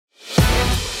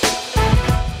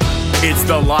It's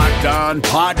the Locked On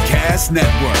Podcast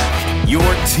Network, your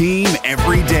team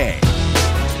every day.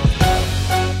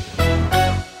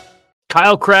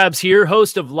 Kyle Krabs here,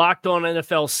 host of Locked On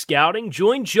NFL Scouting.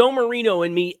 Join Joe Marino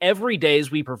and me every day as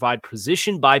we provide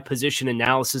position-by-position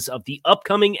analysis of the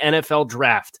upcoming NFL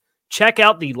Draft. Check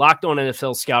out the Locked On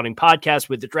NFL Scouting podcast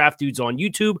with the Draft Dudes on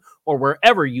YouTube or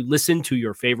wherever you listen to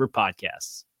your favorite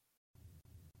podcasts.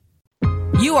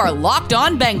 You are Locked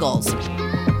On Bengals,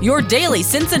 your daily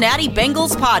Cincinnati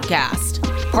Bengals podcast.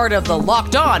 Part of the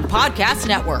Locked On Podcast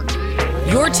Network,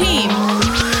 your team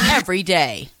every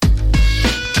day.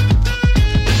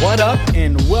 What up,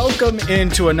 and welcome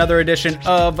into another edition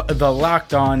of the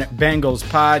Locked On Bengals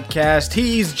podcast.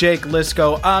 He's Jake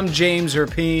Lisco, I'm James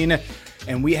Rapine,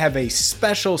 and we have a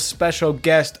special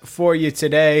guest for you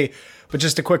today. But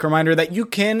just a quick reminder that you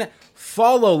can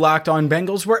follow Locked On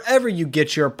Bengals wherever you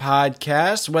get your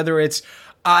podcasts, whether it's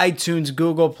iTunes,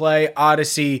 Google Play,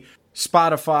 Odyssey,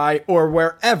 Spotify, or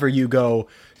wherever you go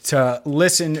to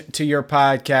listen to your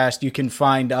podcast. You can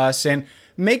find us, and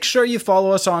make sure you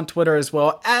follow us on Twitter as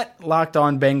well, at Locked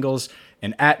On Bengals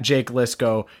and at Jake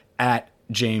Lisco, at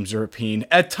James Rapine.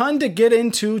 A ton to get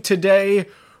into today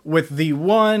with the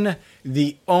one,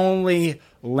 the only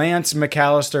Lance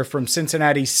McAlister from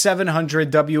Cincinnati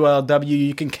 700 WLW.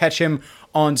 You can catch him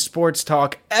on Sports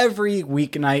Talk every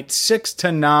weeknight, 6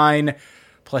 to 9.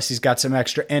 Plus, he's got some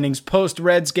extra innings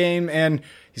post-Reds game, and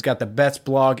he's got the best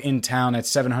blog in town at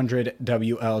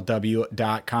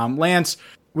 700WLW.com. Lance,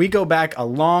 we go back a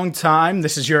long time.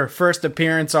 This is your first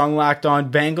appearance on Locked On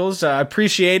Bengals.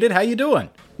 Appreciate it. How you doing?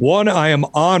 One, I am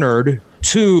honored.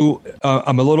 Two,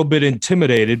 I'm a little bit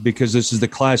intimidated because this is the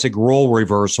classic role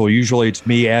reversal. Usually it's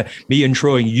me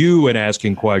introing you and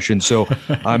asking questions. So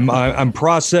I'm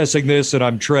processing this and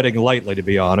I'm treading lightly, to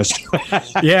be honest.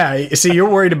 Yeah. See,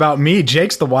 you're worried about me.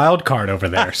 Jake's the wild card over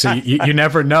there. So you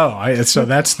never know. So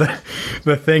that's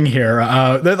the thing here.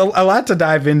 There's a lot to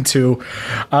dive into.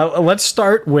 Let's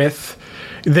start with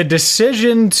the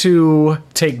decision to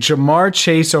take Ja'Marr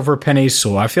Chase over Penei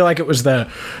Sewell. I feel like it was the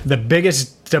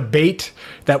biggest debate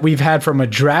that we've had from a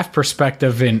draft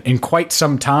perspective in quite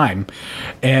some time.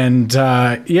 And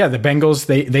the Bengals,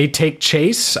 they take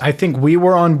Chase. I think we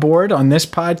were on board on this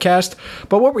podcast.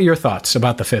 But what were your thoughts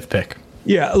about the fifth pick?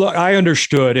 Yeah, look, I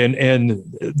understood. And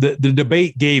the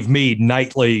debate gave me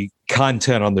nightly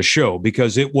content on the show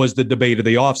because it was the debate of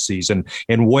the offseason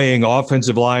and weighing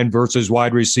offensive line versus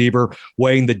wide receiver,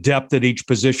 weighing the depth at each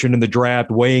position in the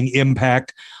draft, weighing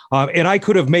impact. And I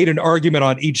could have made an argument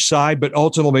on each side, but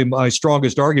ultimately my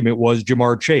strongest argument was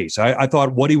Ja'Marr Chase. I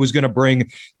thought what he was going to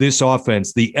bring this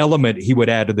offense, the element he would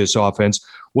add to this offense,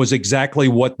 was exactly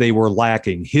what they were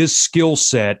lacking. His skill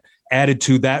set added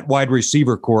to that wide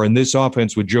receiver core in this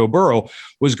offense with Joe Burrow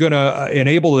was going to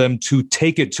enable them to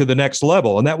take it to the next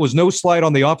level. And that was no slight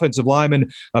on the offensive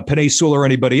lineman, Penei Sewell or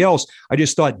anybody else. I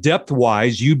just thought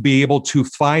depth-wise, you'd be able to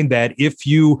find that if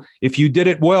you did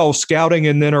it well, scouting,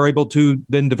 and then are able to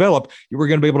then develop, you were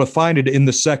going to be able to find it in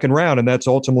the second round. And that's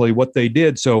ultimately what they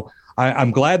did. So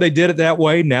I'm glad they did it that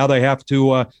way. Now they have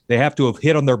to have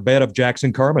hit on their bet of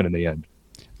Jackson Carman in the end.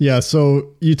 Yeah. So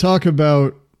you talk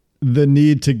about the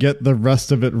need to get the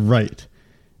rest of it right.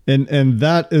 And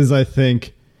that is, I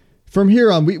think, from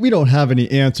here on, we don't have any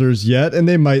answers yet, and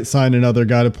they might sign another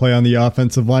guy to play on the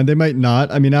offensive line. They might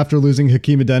not. I mean, after losing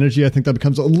Hakeem Adeniji, I think that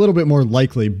becomes a little bit more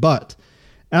likely. But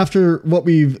after what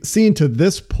we've seen to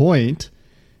this point,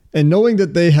 and knowing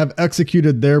that they have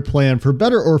executed their plan for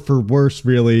better or for worse,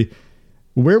 really,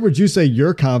 where would you say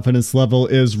your confidence level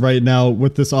is right now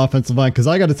with this offensive line? Because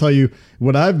I got to tell you,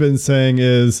 what I've been saying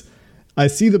is, I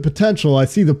see the potential, I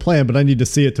see the plan, but I need to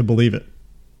see it to believe it.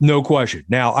 No question.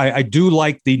 Now, I do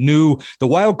like the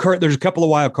wild card. There's a couple of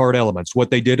wild card elements. What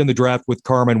they did in the draft with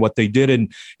Carman, what they did in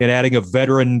adding a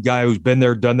veteran guy who's been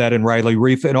there, done that in Riley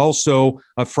Reif, and also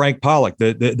Frank Pollock,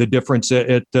 the difference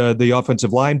at the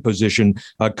offensive line position,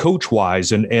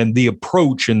 coach-wise, and the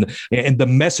approach and the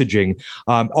messaging.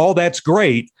 All that's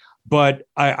great, but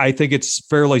I think it's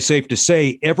fairly safe to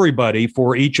say everybody,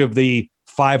 for each of the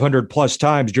 500 plus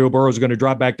times Joe Burrow is going to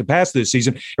drop back to pass this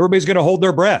season, everybody's going to hold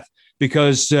their breath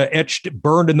because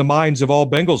burned in the minds of all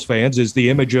Bengals fans is the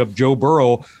image of Joe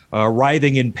Burrow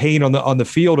writhing in pain on the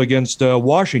field against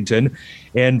Washington.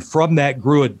 And from that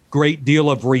grew a great deal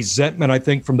of resentment, I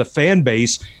think, from the fan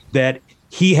base that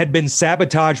he had been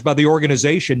sabotaged by the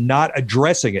organization, not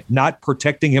addressing it, not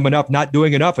protecting him enough, not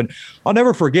doing enough. And I'll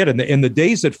never forget in the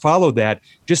days that followed that,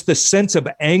 just the sense of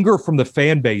anger from the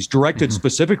fan base directed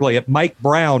specifically at Mike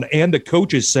Brown and the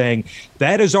coaches saying,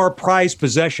 that is our prized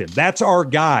possession. That's our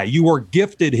guy. You were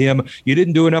gifted him. You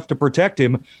didn't do enough to protect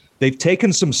him. They've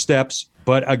taken some steps.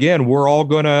 But again, we're all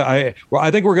going to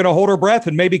I think we're going to hold our breath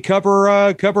and maybe cover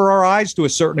our eyes to a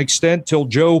certain extent till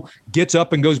Joe gets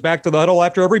up and goes back to the huddle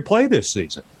after every play this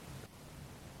season.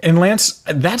 And Lance,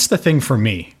 that's the thing for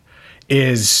me,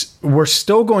 is we're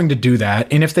still going to do that.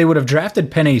 And if they would have drafted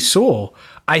Penei Sewell,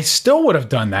 I still would have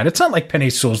done that. It's not like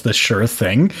Penei Sewell's the sure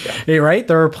thing, right?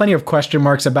 There are plenty of question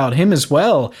marks about him as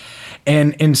well.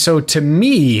 And so to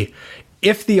me,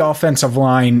 if the offensive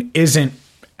line isn't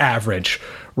average,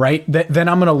 right, then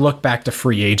I'm going to look back to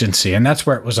free agency. And that's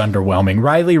where it was underwhelming.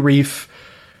 Riley Reiff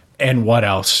and what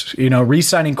else?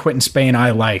 Re-signing Quentin Spain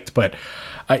I liked, but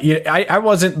I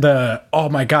wasn't oh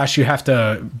my gosh, you have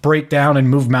to break down and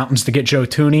move mountains to get Joe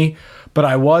Thuney, but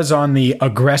I was on the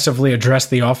aggressively address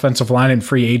the offensive line in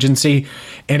free agency.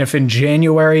 And if in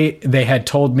January they had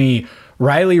told me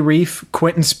Riley Reiff,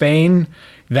 Quentin Spain,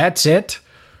 that's it,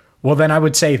 well, then I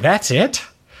would say that's it.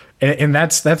 And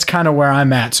that's kind of where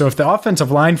I'm at. So if the offensive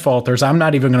line falters, I'm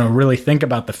not even going to really think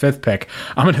about the 5th pick.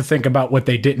 I'm going to think about what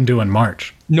they didn't do in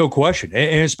March. No question.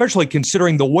 And especially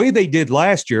considering the way they did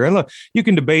last year. And look, you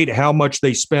can debate how much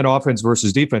they spent offense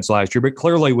versus defense last year, but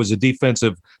clearly it was a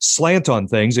defensive slant on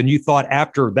things. And you thought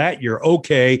after that year,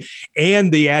 okay,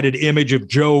 and the added image of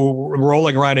Joe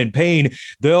rolling around in pain,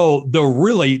 they'll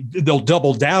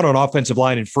double down on offensive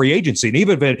line in free agency. And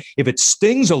even if it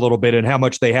stings a little bit in how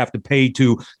much they have to pay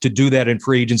to do that in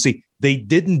free agency, they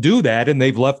didn't do that, and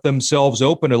they've left themselves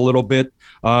open a little bit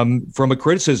from a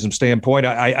criticism standpoint.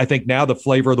 I think now the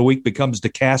flavor of the week becomes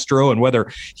DeCastro and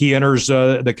whether he enters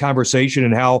the conversation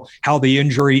and how the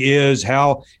injury is,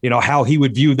 how he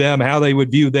would view them, how they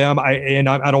would view them. I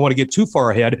don't want to get too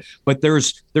far ahead, but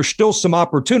there's still some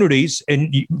opportunities.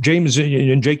 And James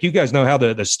and Jake, you guys know how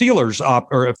the Steelers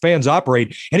or fans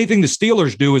operate. Anything the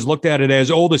Steelers do is looked at it as,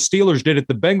 oh, the Steelers did it,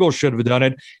 the Bengals should have done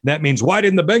it. That means why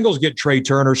didn't the Bengals get Trey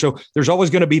Turner? So there's always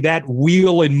going to be that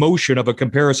wheel in motion of a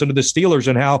comparison to the Steelers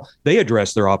and how they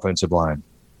address their offensive line.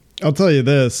 I'll tell you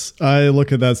this. I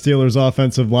look at that Steelers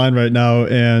offensive line right now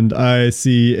and I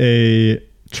see a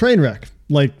train wreck,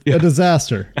 a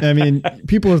disaster. I mean,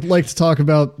 people like to talk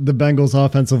about the Bengals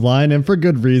offensive line, and for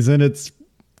good reason. It's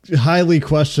highly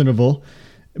questionable.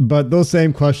 But those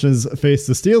same questions face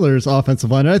the Steelers offensive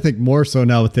line, and I think more so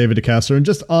now with David DeCastro. And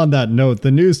just on that note,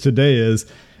 the news today is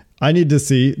I need to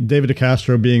see, David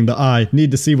DeCastro being the I, need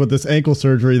to see what this ankle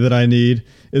surgery that I need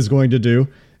is going to do.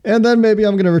 And then maybe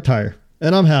I'm going to retire.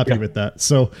 And I'm happy with that.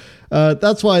 So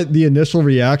that's why the initial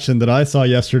reaction that I saw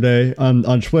yesterday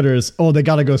on Twitter is, oh, they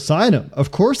got to go sign him. Of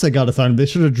course they got to sign him. They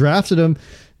should have drafted him.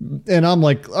 And I'm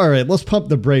like, all right, let's pump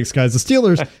the brakes, guys. The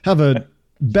Steelers have a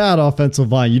bad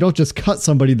offensive line. You don't just cut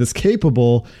somebody that's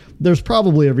capable. There's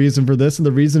probably a reason for this. And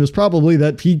the reason is probably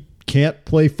that he can't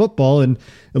play football, and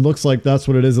it looks like that's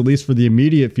what it is, at least for the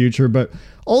immediate future. But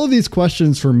all of these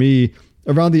questions for me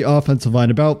around the offensive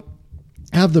line about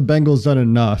have the Bengals done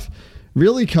enough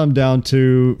really come down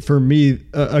to, for me,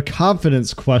 a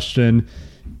confidence question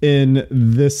in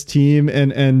this team.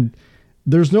 And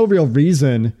there's no real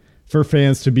reason for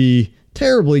fans to be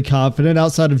terribly confident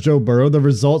outside of Joe Burrow. The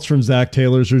results from Zach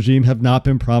Taylor's regime have not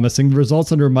been promising. The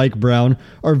results under Mike Brown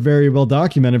are very well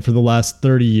documented for the last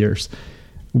 30 years.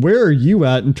 Where are you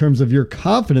at in terms of your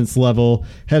confidence level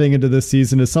heading into this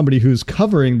season as somebody who's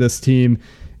covering this team?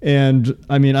 And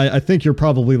I mean, I think you're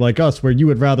probably like us, where you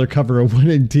would rather cover a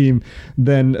winning team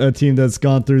than a team that's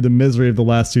gone through the misery of the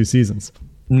last 2 seasons.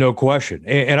 No question.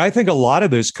 And I think a lot of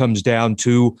this comes down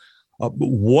to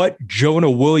what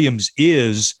Jonah Williams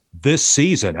is this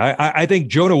season. I think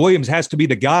Jonah Williams has to be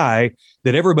the guy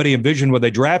that everybody envisioned when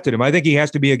they drafted him. I think he has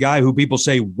to be a guy who people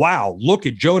say, wow, look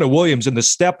at Jonah Williams and the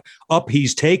step up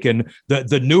he's taken,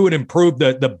 the new and improved,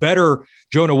 the better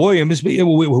Jonah Williams.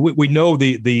 We know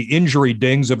the injury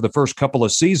dings of the first couple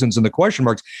of seasons and the question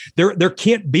marks. There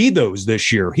can't be those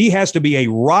this year. He has to be a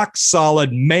rock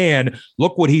solid man.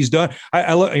 Look what he's done.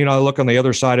 I look on the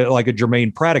other side at like a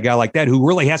Jermaine Pratt, a guy like that who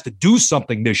really has to do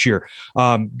something this year.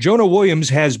 Jonah Williams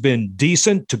has been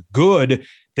decent to good.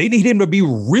 They need him to be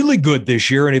really good this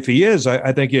year. And if he is,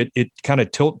 I think it kind of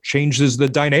changes the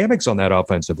dynamics on that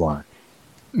offensive line.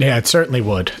 Yeah, it certainly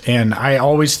would. And I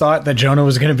always thought that Jonah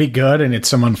was going to be good, and it's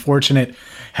some unfortunate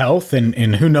health. And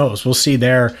who knows? We'll see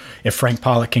there if Frank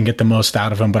Pollock can get the most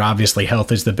out of him. But obviously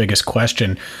health is the biggest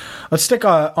question. Let's stick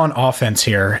on offense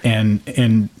here.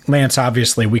 And Lance,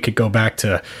 obviously we could go back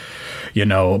to,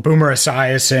 Boomer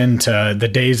Esiason, to the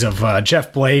days of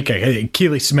Jeff Blake,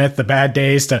 Keely Smith, the bad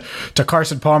days, to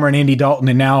Carson Palmer and Andy Dalton,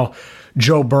 and now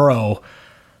Joe Burrow.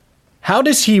 How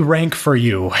does he rank for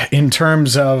you in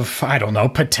terms of,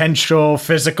 potential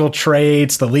physical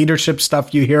traits, the leadership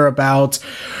stuff you hear about?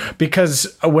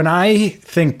 Because when I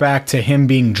think back to him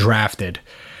being drafted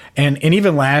And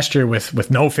even last year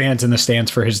with no fans in the stands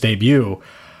for his debut,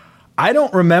 I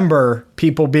don't remember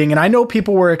people being, and I know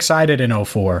people were excited in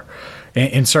 04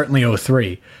 and certainly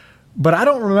 03, but I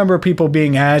don't remember people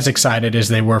being as excited as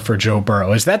they were for Joe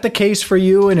Burrow. Is that the case for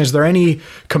you? And is there any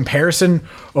comparison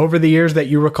over the years that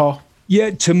you recall?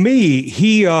 Yeah, to me,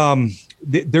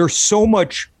 there's so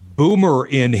much boomer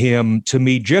in him to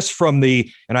me, just from the,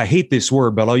 and I hate this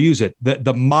word, but I'll use it,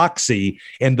 the moxie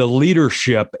and the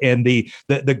leadership and the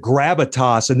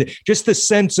gravitas and just the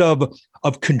sense of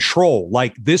control.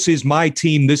 Like, this is my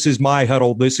team, this is my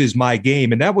huddle, this is my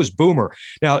game. And that was Boomer.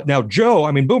 Now Joe,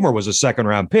 I mean, Boomer was a second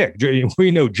round pick. We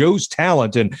know Joe's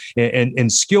talent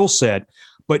and skill set,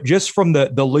 but just from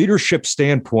the leadership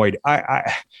standpoint,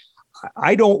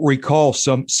 I don't recall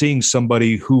seeing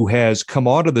somebody who has come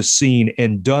onto the scene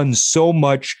and done so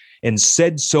much and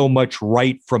said so much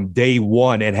right from day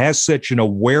one and has such an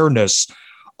awareness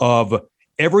of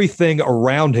everything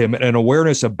around him and an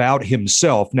awareness about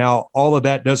himself. Now, all of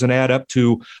that doesn't add up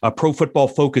to a Pro Football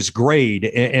Focus grade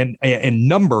and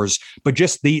numbers, but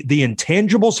just the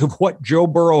intangibles of what Joe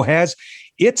Burrow has,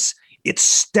 it's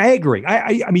staggering.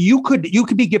 I mean, you could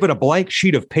be given a blank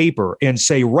sheet of paper and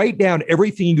say, write down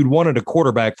everything you'd want in a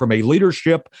quarterback, from a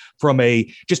leadership, from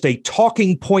just a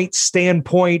talking point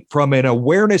standpoint, from an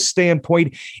awareness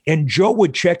standpoint, and Joe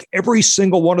would check every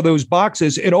single one of those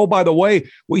boxes. And oh, by the way,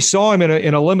 we saw him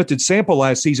in a limited sample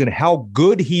last season, how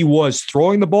good he was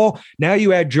throwing the ball. Now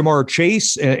you add Jamar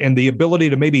Chase and the ability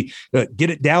to maybe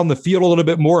get it down the field a little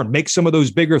bit more and make some of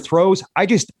those bigger throws. I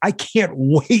can't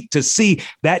wait to see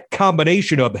that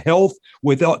combination of health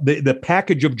with the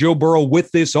package of Joe Burrow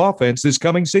with this offense this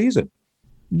coming season.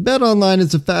 BetOnline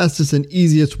is the fastest and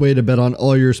easiest way to bet on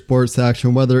all your sports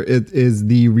action, whether it is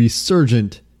the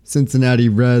resurgent Cincinnati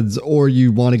Reds or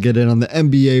you want to get in on the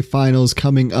NBA Finals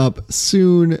coming up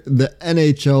soon, the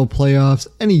NHL playoffs,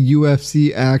 any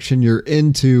UFC action you're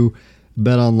into,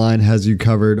 BetOnline has you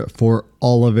covered for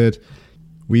all of it.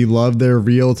 We love their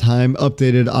real-time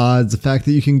updated odds, the fact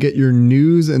that you can get your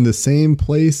news in the same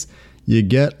place you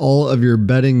get all of your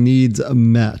betting needs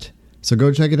met. So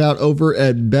go check it out over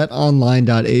at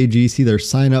betonline.ag. See their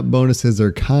sign-up bonuses,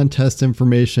 their contest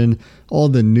information, all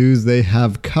the news they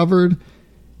have covered.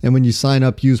 And when you sign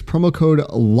up, use promo code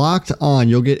LOCKEDON.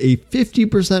 You'll get a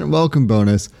 50% welcome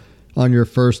bonus on your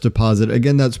first deposit.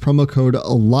 Again, that's promo code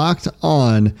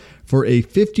LOCKEDON for a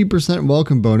 50%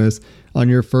 welcome bonus on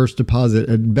your first deposit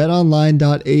at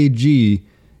betonline.ag,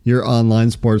 your online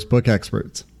sportsbook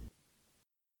experts.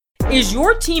 Is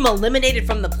your team eliminated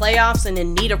from the playoffs and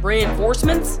in need of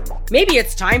reinforcements? Maybe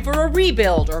it's time for a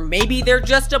rebuild, or maybe they're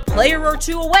just a player or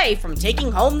two away from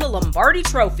taking home the Lombardi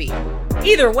Trophy.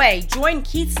 Either way, join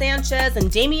Keith Sanchez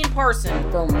and Damian Parson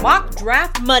for Mock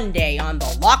Draft Monday on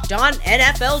the Locked On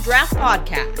NFL Draft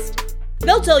Podcast.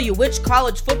 They'll tell you which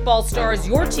college football stars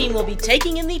your team will be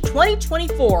taking in the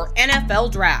 2024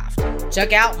 NFL Draft.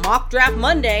 Check out Mock Draft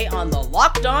Monday on the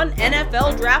Locked On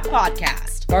NFL Draft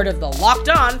Podcast, part of the Locked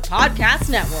On Podcast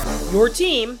Network, your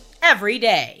team every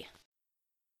day.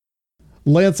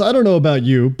 Lance, I don't know about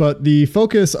you, but the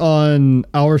focus on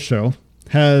our show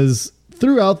has,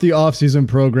 throughout the offseason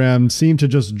program, seemed to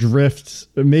just drift,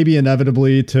 maybe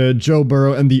inevitably, to Joe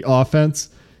Burrow and the offense.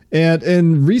 And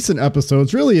in recent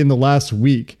episodes, really in the last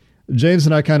week, James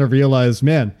and I kind of realized,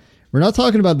 man, we're not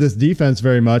talking about this defense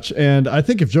very much. And I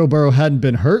think if Joe Burrow hadn't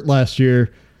been hurt last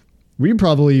year, we'd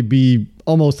probably be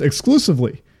almost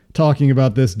exclusively talking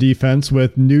about this defense,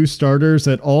 with new starters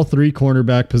at all three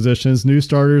cornerback positions, new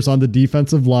starters on the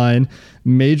defensive line,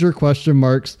 major question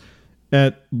marks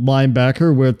at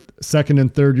linebacker with second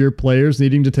and third year players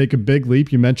needing to take a big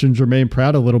leap. You mentioned Jermaine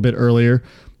Pratt a little bit earlier.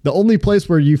 The only place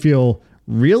where you feel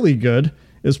really good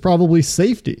is probably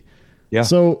safety. Yeah.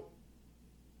 So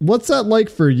what's that like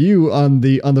for you on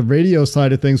the radio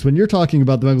side of things when you're talking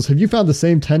about the Bengals? Have you found the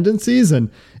same tendencies? And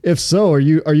if so, are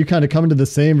you kind of coming to the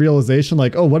same realization,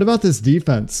 like, oh, what about this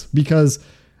defense? Because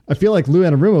I feel like Lou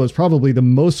Anarumo is probably the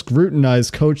most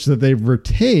scrutinized coach that they've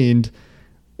retained,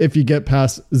 if you get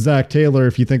past Zach Taylor,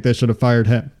 if you think they should have fired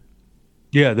him.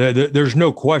 Yeah, there's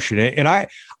no question. And I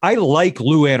like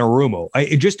Lou Anarumo.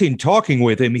 Just in talking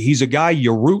with him, he's a guy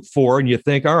you root for and you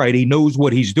think, all right, he knows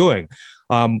what he's doing.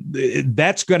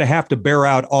 That's going to have to bear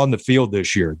out on the field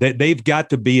this year. They've got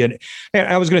to be an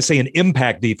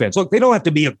impact defense. Look, they don't have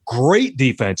to be a great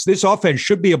defense. This offense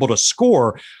should be able to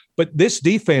score, But this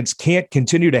defense can't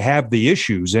continue to have the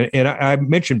issues. And I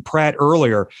mentioned Pratt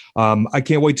earlier. I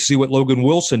can't wait to see what Logan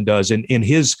Wilson does in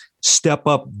his step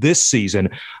up this season.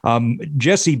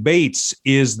 Jesse Bates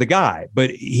is the guy, but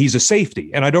he's a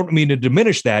safety. And I don't mean to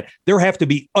diminish that. There have to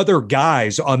be other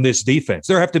guys on this defense.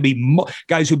 There have to be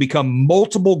guys who become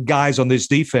multiple guys on this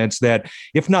defense that,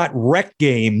 if not wreck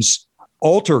games,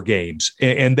 alter games,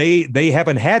 and they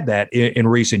haven't had that in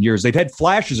recent years. They've had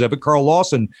flashes of it, Carl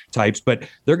Lawson types, but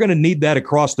they're going to need that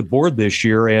across the board this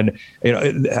year. And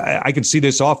I can see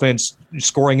this offense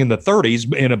scoring in the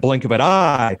 30s in a blink of an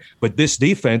eye, but this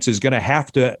defense is going to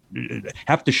have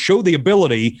to show the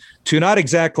ability to not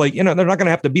exactly, they're not going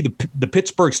to have to be the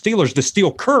Pittsburgh Steelers to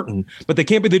steal curtain, but they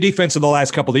can't be the defense of the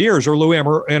last couple of years, or Lou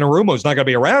Anarumo is not going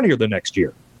to be around here the next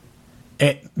year.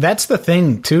 That's the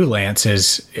thing, too, Lance,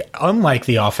 is unlike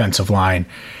the offensive line,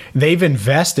 they've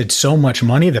invested so much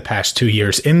money the past 2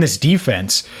 years in this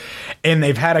defense, and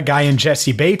they've had a guy in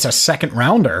Jesse Bates, a second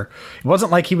rounder. It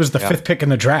wasn't like he was the fifth pick in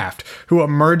the draft, who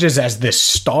emerges as this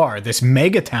star, this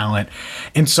mega talent.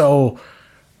 And so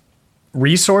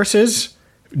resources,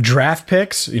 draft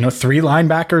picks, 3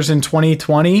 linebackers in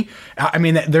 2020. I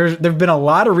mean, there've been a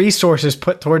lot of resources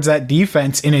put towards that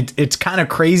defense, and it's kind of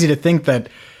crazy to think that,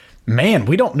 man,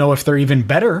 we don't know if they're even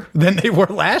better than they were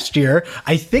last year.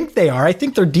 I think they are. I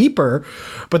think they're deeper,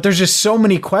 but there's just so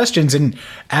many questions. And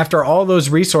after all those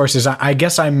resources, I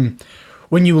guess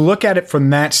when you look at it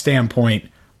from that standpoint,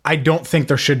 I don't think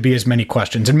there should be as many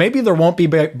questions. And maybe there won't be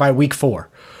by week 4.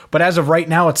 But as of right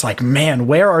now, it's like, man,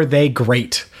 where are they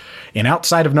great? And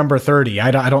outside of number 30,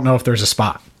 I don't know if there's a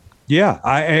spot. Yeah,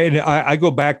 I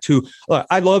go back to,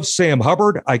 I love Sam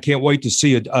Hubbard. I can't wait to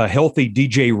see a healthy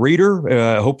DJ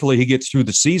Reader. Hopefully he gets through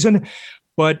the season.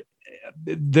 But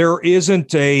there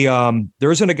isn't a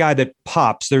guy that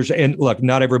pops. And look,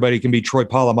 not everybody can be Troy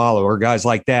Polamalu or guys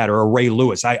like that, or a Ray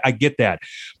Lewis. I get that.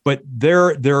 But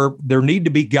there need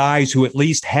to be guys who at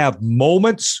least have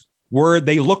moments where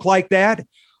they look like that.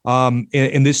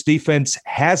 And this defense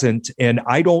hasn't. And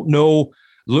I don't know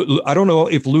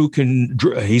if Lou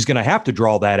he's going to have to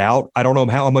draw that out. I don't know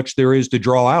how much there is to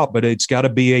draw out, but it's got to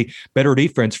be a better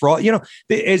defense for all.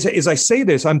 As I say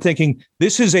this, I'm thinking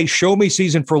this is a show me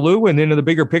season for Lou. And then in the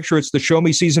bigger picture, it's the show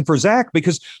me season for Zach,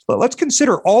 because let's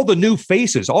consider all the new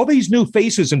faces. All these new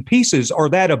faces and pieces are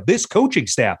that of this coaching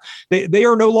staff. They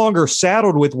are no longer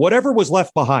saddled with whatever was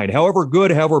left behind, however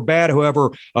good, however bad,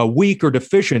 however weak or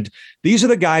deficient. These are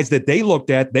the guys that they looked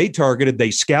at, they targeted,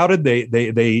 they scouted,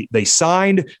 they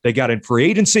signed, they got in free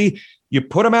agency. You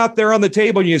put them out there on the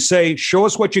table and you say, show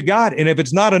us what you got. And if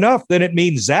it's not enough, then it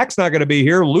means Zach's not going to be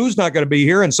here, Lou's not going to be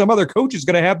here, and some other coach is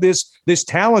going to have this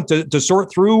talent to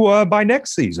sort through by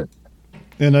next season.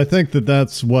 And I think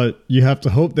that's what you have to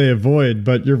hope they avoid.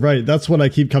 But you're right. That's what I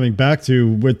keep coming back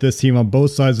to with this team on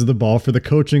both sides of the ball, for the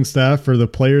coaching staff, for the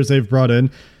players they've brought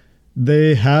in.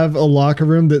 They have a locker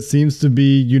room that seems to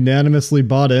be unanimously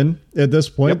bought in at this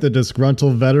point. Yep. The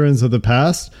disgruntled veterans of the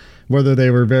past, whether they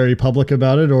were very public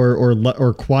about it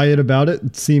or quiet about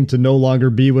it, seem to no longer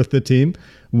be with the team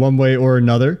one way or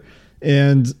another.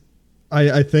 And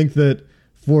I think that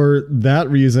for that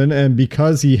reason, and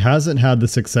because he hasn't had the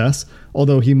success,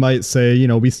 although he might say,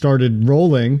 we started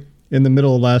rolling in the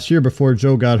middle of last year before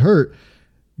Joe got hurt,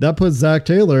 that puts Zach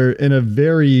Taylor in a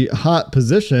very hot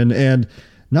position. And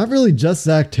not really just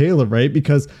Zach Taylor, right?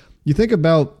 Because you think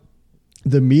about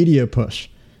the media push,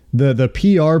 the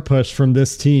PR push from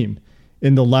this team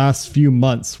in the last few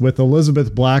months, with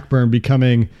Elizabeth Blackburn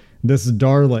becoming this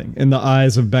darling in the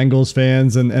eyes of Bengals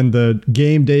fans, and the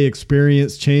game day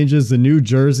experience changes, the new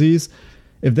jerseys.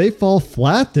 If they fall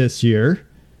flat this year,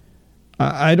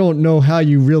 I don't know how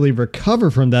you really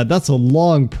recover from that. That's a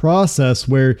long process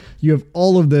where you have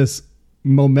all of this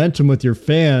momentum with your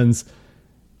fans.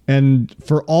 And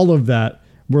for all of that,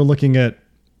 we're looking at,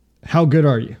 how good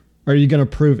are you? Are you going to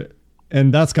prove it?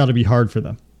 And that's got to be hard for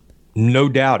them. No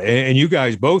doubt. And you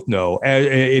guys both know,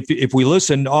 if we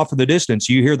listen off in the distance,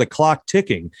 you hear the clock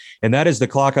ticking, and that is the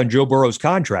clock on Joe Burrow's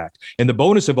contract. And the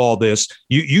bonus of all this,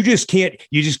 you just can't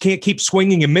keep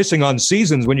swinging and missing on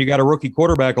seasons when you got a rookie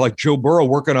quarterback like Joe Burrow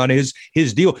working on his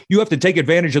deal. You have to take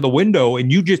advantage of the window, and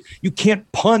you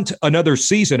can't punt another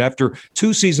season after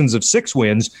 2 seasons of 6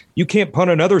 wins. You can't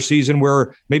punt another season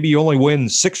where maybe you only win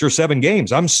 6 or 7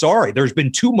 games. I'm sorry. There's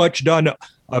been too much done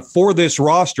for this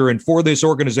roster and for this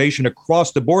organization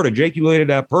across the board. And Jake, you laid it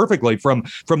out perfectly, from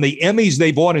the Emmys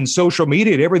they've won in social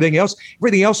media and everything else.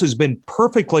 Everything else has been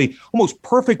almost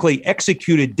perfectly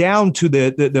executed down to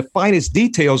the finest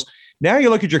details. Now you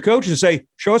look at your coach and say,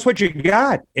 show us what you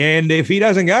got. And if he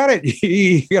doesn't got it,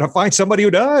 you got to find somebody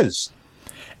who does.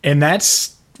 And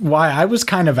that's why I was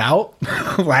kind of out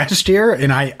last year,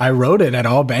 and I wrote it at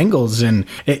All Bengals, and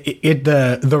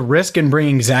the risk in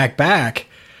bringing Zach back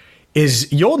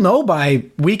is you'll know by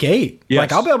week 8. Yes.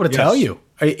 Like, I'll be able to tell you,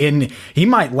 and he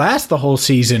might last the whole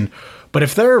season, but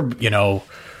if they're 3-8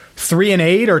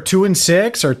 or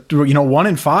 2-6 or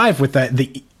 1-5 with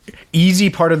the easy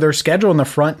part of their schedule in the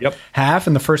front half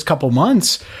in the first couple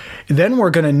months, then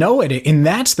we're going to know it. And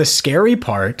that's the scary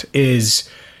part, is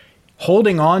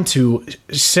holding on to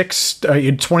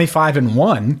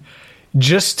 25-1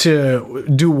 just to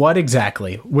do what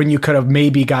exactly when you could have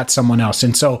maybe got someone else.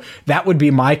 And so that would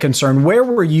be my concern. Where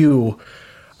were you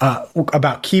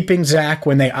about keeping Zach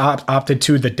when they opted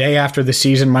to the day after the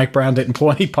season? Mike Brown didn't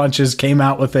pull any punches, came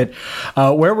out with it.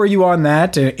 Where were you on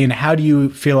that, and how do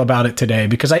you feel about it today?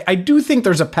 Because I do think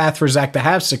there's a path for Zach to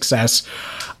have success.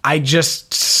 I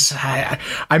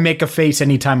make a face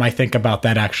anytime I think about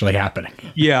that actually happening.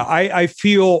 Yeah, I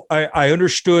feel I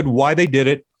understood why they did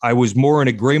it. I was more in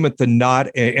agreement than not.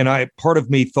 And part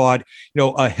of me thought,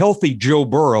 a healthy Joe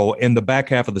Burrow in the back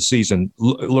half of the season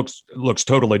looks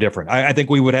totally different. I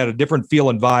think we would have had a different feel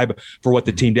and vibe for what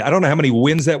the team did. I don't know how many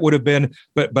wins that would have been,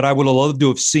 but I would have loved to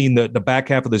have seen the back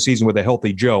half of the season with a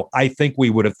healthy Joe. I think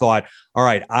we would have thought, all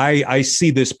right, I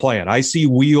see this plan. I see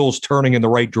wheels turning in the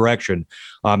right direction.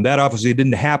 That obviously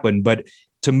didn't happen, but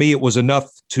to me, it was enough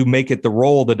to make it the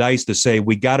roll of the dice to say,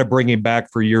 we got to bring him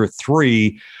back for year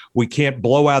 3. We can't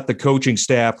blow out the coaching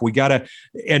staff. We got to,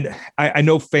 and I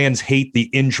know fans hate the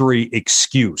injury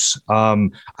excuse.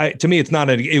 To me, it's not,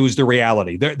 it was the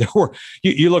reality. There were,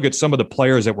 you look at some of the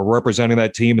players that were representing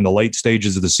that team in the late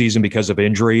stages of the season because of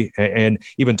injury, and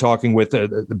even talking with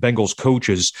the Bengals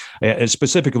coaches, and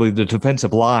specifically the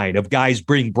defensive line of guys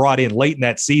being brought in late in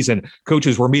that season.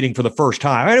 Coaches were meeting for the first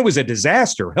time. And it was a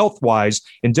disaster health-wise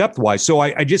and depth-wise. So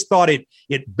I just thought it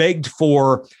begged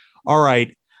for, all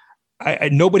right,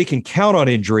 nobody can count on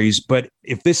injuries, but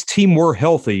if this team were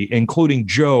healthy, including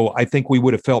Joe, I think we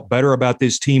would have felt better about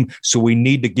this team. So we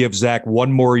need to give Zach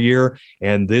one more year,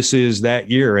 and this is that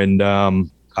year. And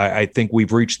I think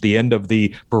we've reached the end of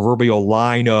the proverbial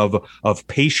line of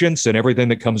patience and everything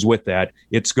that comes with that.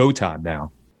 It's go time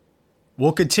now.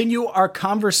 We'll continue our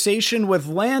conversation with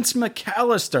Lance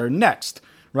McAlister next,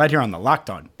 right here on the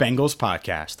Locked On Bengals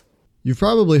podcast. You've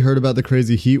probably heard about the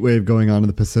crazy heat wave going on in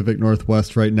the Pacific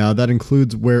Northwest right now. That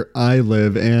includes where I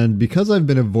live. And because I've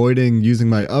been avoiding using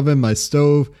my oven, my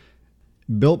stove,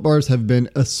 Built Bars have been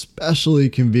especially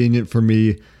convenient for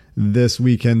me this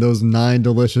weekend. Those 9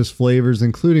 delicious flavors,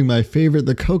 including my favorite,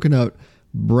 the coconut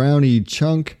brownie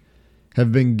chunk,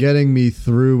 have been getting me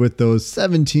through with those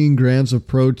 17 grams of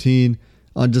protein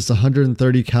on just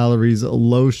 130 calories,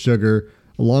 low sugar.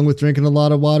 Along with drinking a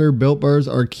lot of water, Built Bars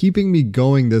are keeping me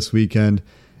going this weekend.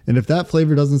 And if that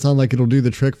flavor doesn't sound like it'll do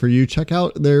the trick for you, check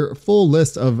out their full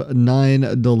list of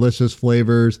 9 delicious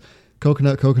flavors: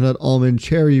 coconut, almond,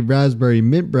 cherry, raspberry,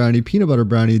 mint brownie, peanut butter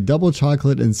brownie, double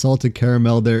chocolate, and salted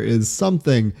caramel. There is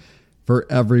something for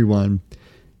everyone.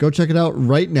 Go check it out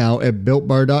right now at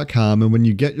BuiltBar.com. And when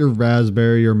you get your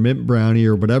raspberry or mint brownie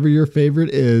or whatever your favorite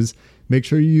is, make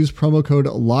sure you use promo code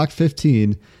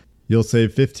LOCK15. You'll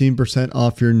save 15%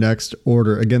 off your next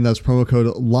order. Again, that's promo code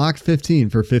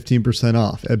LOCK15 for 15%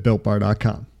 off at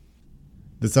BuiltBar.com.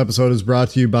 This episode is brought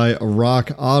to you by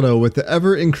Rock Auto. With the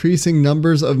ever-increasing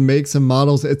numbers of makes and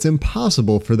models, it's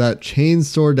impossible for that chain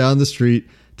store down the street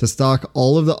to stock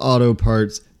all of the auto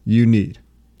parts you need.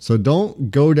 So don't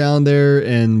go down there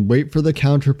and wait for the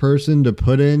counter person to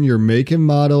put in your make and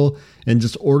model and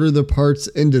just order the parts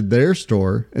into their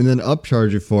store and then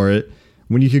upcharge you for it,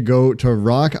 when you could go to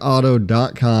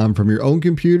rockauto.com from your own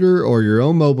computer or your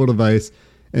own mobile device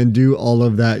and do all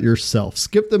of that yourself.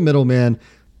 Skip the middleman.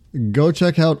 Go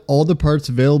check out all the parts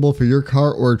available for your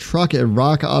car or truck at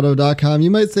rockauto.com. You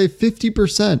might save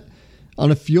 50%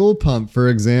 on a fuel pump, for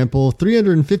example.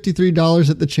 $353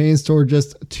 at the chain store,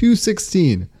 just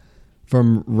 $216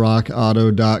 from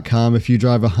rockauto.com. If you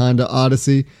drive a Honda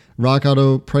Odyssey, Rock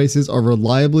Auto prices are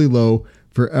reliably low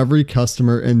for every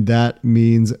customer, and that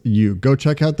means you. Go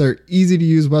check out their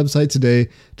easy-to-use website today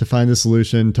to find the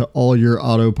solution to all your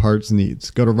auto parts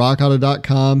needs. Go to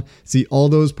rockauto.com, see all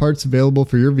those parts available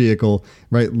for your vehicle,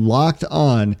 right locked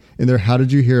on in their How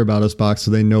Did You Hear About Us box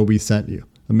so they know we sent you.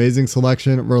 Amazing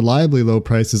selection, reliably low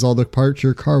prices, all the parts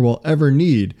your car will ever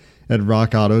need at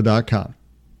rockauto.com.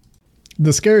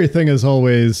 The scary thing is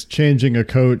always changing a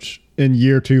coach in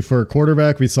year 2 for a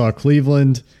quarterback. We saw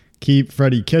Cleveland keep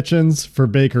Freddie Kitchens for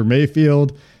Baker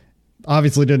Mayfield.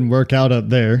 Obviously didn't work out up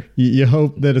there. You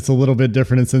hope that it's a little bit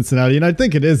different in Cincinnati, and I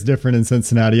think it is different in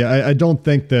Cincinnati. I don't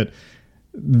think that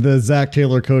the Zach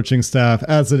Taylor coaching staff,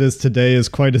 as it is today, is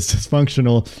quite as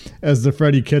dysfunctional as the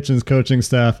Freddie Kitchens coaching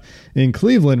staff in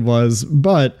Cleveland was,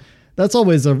 but that's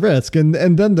always a risk. And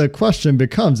then the question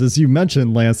becomes, as you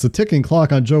mentioned, Lance, the ticking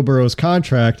clock on Joe Burrow's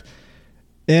contract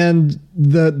and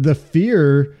the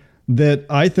fear that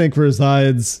I think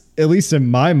resides, at least in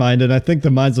my mind, and I think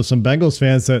the minds of some Bengals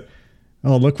fans, that,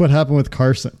 oh, look what happened with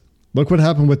Carson. Look what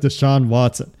happened with Deshaun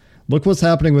Watson. Look what's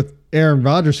happening with Aaron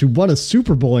Rodgers, who won a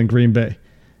Super Bowl in Green Bay.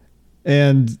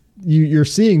 And you're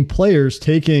seeing players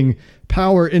taking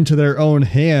power into their own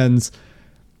hands.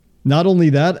 Not only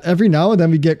that, every now and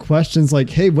then we get questions like,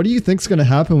 hey, what do you think's going to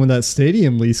happen when that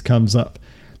stadium lease comes up?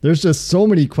 There's just so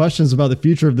many questions about the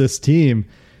future of this team.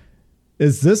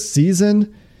 Is this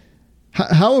season,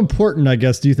 how important, I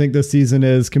guess, do you think this season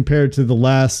is compared to the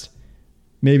last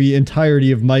maybe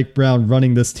entirety of Mike Brown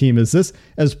running this team? Is this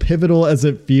as pivotal as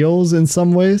it feels in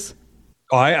some ways?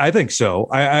 I think so.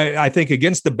 I think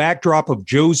against the backdrop of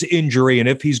Joe's injury, and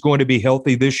if he's going to be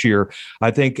healthy this year,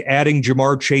 I think adding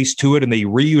Jamar Chase to it and the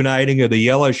reuniting of the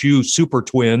LSU Super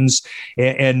Twins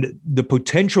and the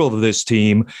potential of this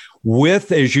team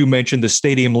with, as you mentioned, the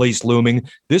stadium lease looming,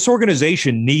 this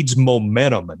organization needs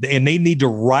momentum, and they need to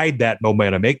ride that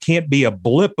momentum. It can't be a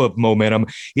blip of momentum.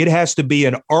 It has to be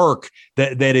an arc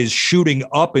that is shooting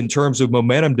up in terms of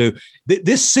momentum.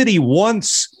 This city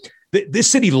loves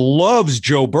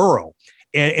Joe Burrow,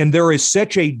 and there is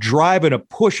such a drive and a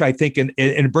push, I think, and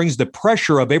it brings the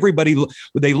pressure of everybody.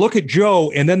 They look at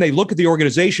Joe, and then they look at the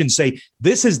organization and say,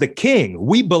 this is the king.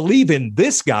 We believe in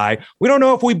this guy. We don't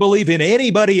know if we believe in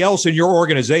anybody else in your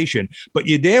organization, but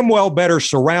you damn well better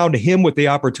surround him with the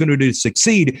opportunity to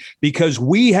succeed, because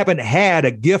we haven't had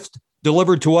a gift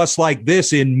delivered to us like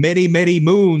this in many, many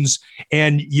moons,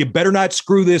 and you better not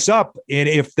screw this up. And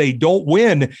if they don't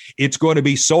win, it's going to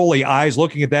be solely eyes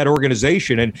looking at that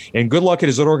organization, and good luck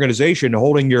as an organization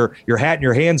holding your hat in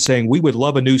your hand saying, we would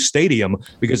love a new stadium,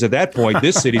 because at that point,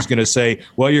 this city's going to say,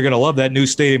 well, you're going to love that new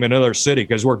stadium in another city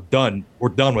because we're done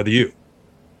with you.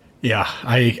 Yeah,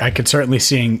 I could certainly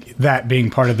see that being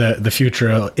part of the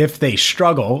future if they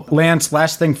struggle. Lance,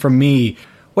 last thing from me,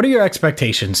 what are your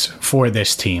expectations for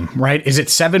this team, right? Is it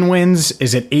 7 wins?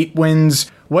 Is it 8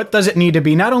 wins? What does it need to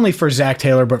be, not only for Zach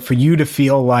Taylor, but for you to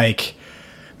feel like,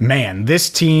 man, this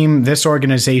team, this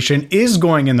organization is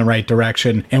going in the right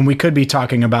direction, and we could be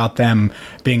talking about them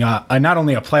being not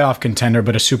only a playoff contender,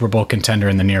 but a Super Bowl contender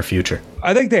in the near future?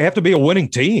 I think they have to be a winning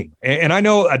team. And I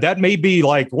know that may be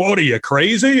like, what are you,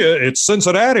 crazy? It's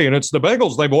Cincinnati and it's the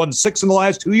Bengals. They've won 6 in the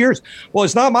last 2 years. Well,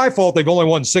 it's not my fault they've only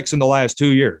won 6 in the last 2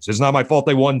 years. It's not my fault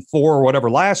they won 4 or whatever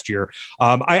last year.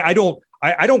 I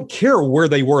don't care where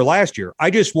they were last year. I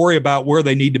just worry about where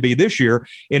they need to be this year.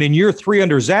 And in year 3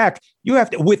 under Zach, you have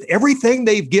to, with everything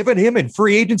they've given him in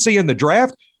free agency and the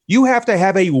draft, you have to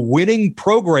have a winning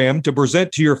program to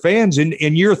present to your fans in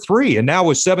year 3. And now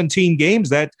with 17 games,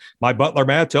 that my Butler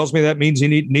math tells me that means you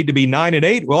need to be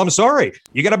 9-8. Well, I'm sorry.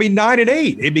 You got to be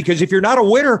 9-8, because if you're not a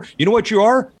winner, you know what you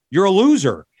are? You're a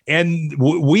loser. And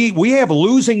we have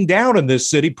losing down in this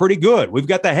city pretty good. We've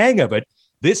got the hang of it.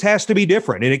 This has to be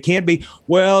different, and it can't be,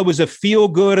 well, it was a feel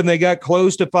good and they got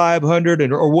close to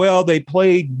 500, or well, they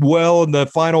played well in the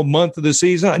final month of the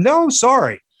season. No,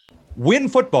 sorry. Win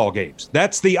football games.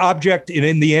 That's the object. And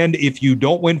in the end, if you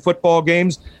don't win football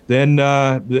games, then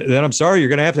I'm sorry, you're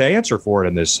going to have to answer for it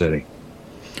in this city.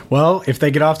 Well, if they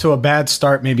get off to a bad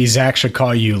start, maybe Zach should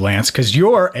call you, Lance, because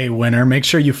you're a winner. Make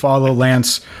sure you follow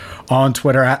Lance on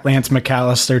Twitter at Lance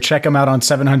McAlister. Check him out on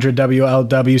 700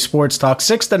 WLW Sports Talk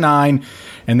 6 to 9.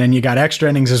 And then you got extra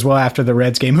innings as well after the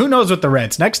Reds game. Who knows with the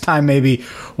Reds? Next time, maybe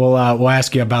we'll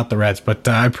ask you about the Reds. But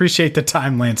I appreciate the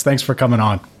time, Lance. Thanks for coming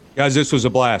on. Guys, this was a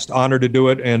blast. Honored to do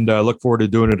it, and look forward to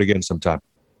doing it again sometime.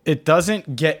 It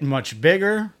doesn't get much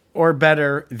bigger or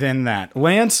better than that.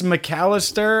 Lance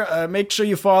McAlister, make sure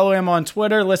you follow him on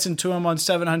Twitter, listen to him on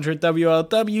 700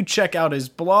 WLW, check out his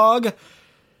blog.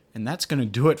 And that's going to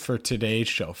do it for today's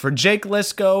show. For Jake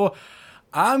Lisco,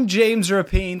 I'm James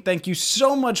Rapien. Thank you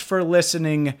so much for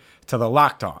listening to the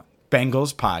Locked On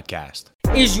Bengals podcast.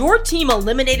 Is your team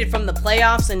eliminated from the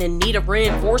playoffs and in need of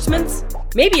reinforcements?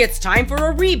 Maybe it's time for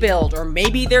a rebuild, or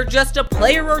maybe they're just a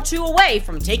player or two away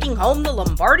from taking home the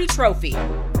Lombardi Trophy.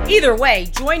 Either way,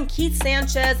 join Keith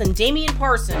Sanchez and Damian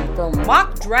Parson for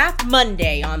Mock Draft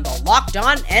Monday on the Locked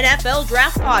On NFL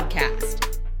Draft Podcast.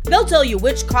 They'll tell you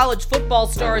which college football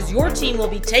stars your team will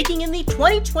be taking in the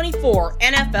 2024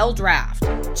 NFL Draft.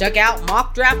 Check out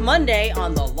Mock Draft Monday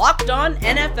on the Locked On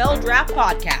NFL Draft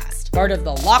Podcast, part of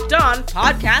the Locked On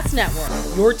Podcast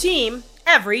Network. Your team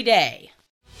every day.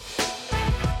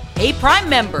 Hey, Prime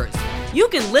members, you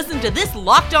can listen to this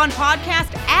Locked On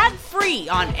podcast ad-free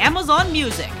on Amazon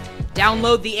Music.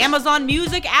 Download the Amazon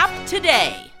Music app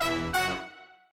today.